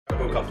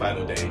Cup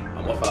final day.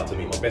 I'm off out to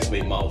meet my best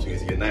mate Miles, who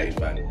is a United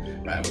fan.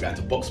 Right, and we're going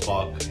to Box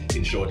Park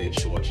in Shoreditch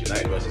to watch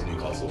United versus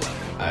Newcastle.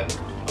 And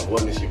I've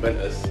worn this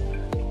Juventus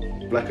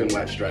black and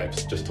white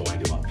stripes just to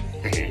wind him up.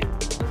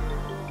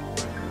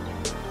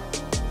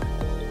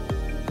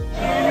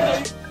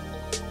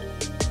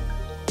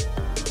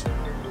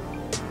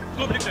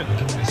 Score prediction. I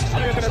think it's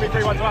going to be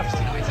 3-1 to us.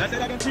 That's it,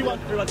 2-1.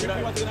 3-1 to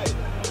United.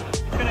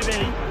 It's going to be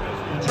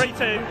 3-2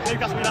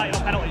 Newcastle United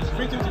on penalties.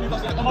 3-2 to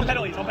Newcastle United. On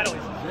penalties.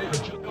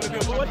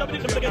 What's the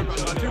prediction for the game?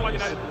 2-1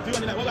 United. 2-1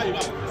 United. What about you?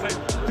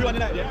 2-1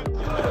 United, yeah?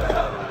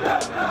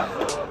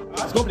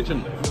 Score prediction.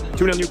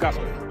 2-0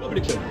 Newcastle. Score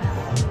prediction.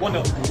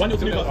 1-0. 1-0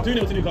 to Newcastle.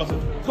 2-0 to Newcastle.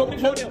 Score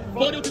prediction.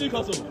 4-0 to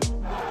Newcastle.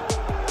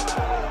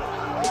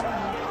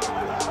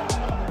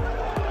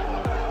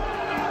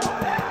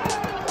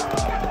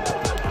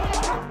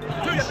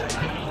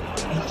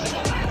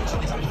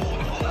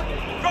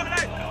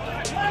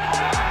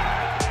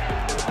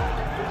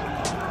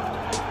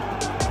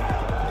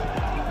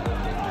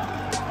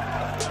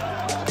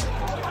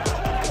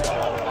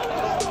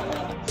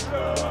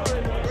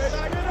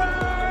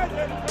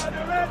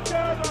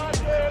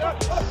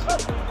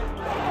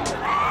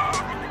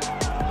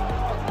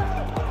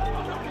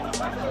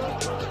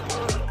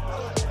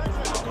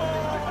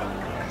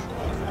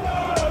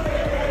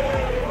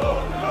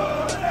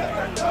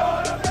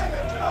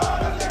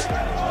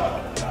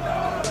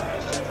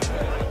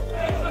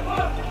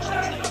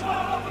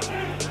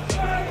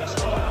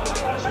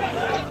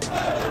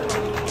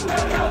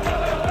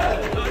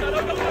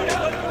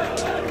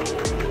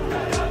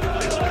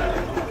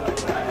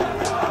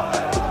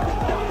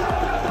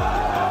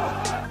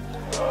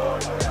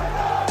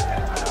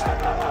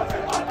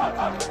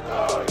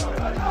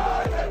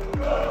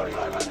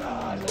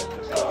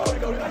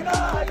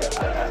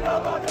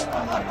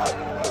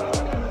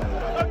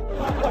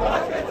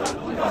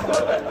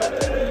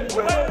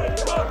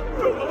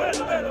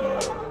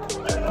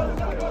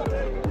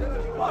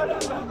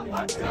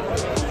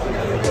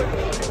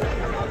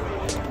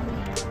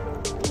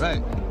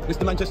 Right,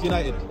 Mr. Manchester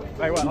United.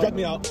 Very well. You dragged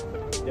me out.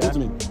 Yeah. Talk to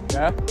me.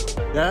 Yeah?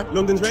 Yeah?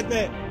 London's red,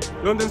 mate.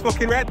 London's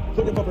fucking red.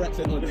 Put your proper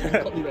accent on.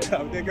 Copy me red.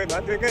 I'm doing good,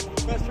 man. Doing good.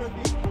 First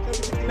trophy.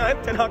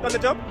 2069. 10 Hag on the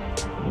job.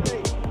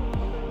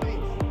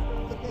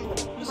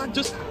 Man,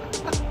 just...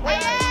 Hey!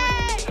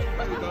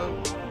 There you go.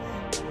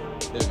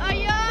 Oh,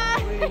 yeah!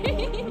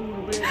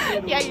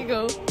 Here you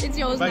go. It's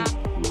yours now.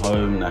 I'm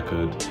home,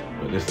 knackered,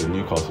 but listen,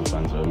 Newcastle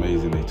fans are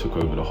amazing. They took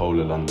over the whole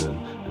of London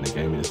and they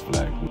gave me this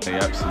flag. They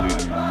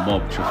absolutely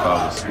mobbed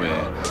Trafalgar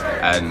Square,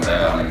 and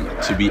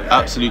to be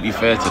absolutely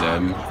fair to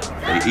them,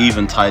 they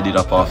even tidied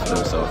up after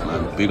themselves,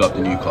 man. Big up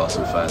the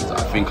Newcastle fans.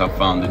 I think I've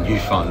found a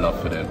newfound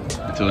love for them.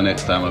 Until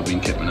next time, I've been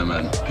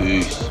Kitmanaman.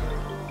 Peace.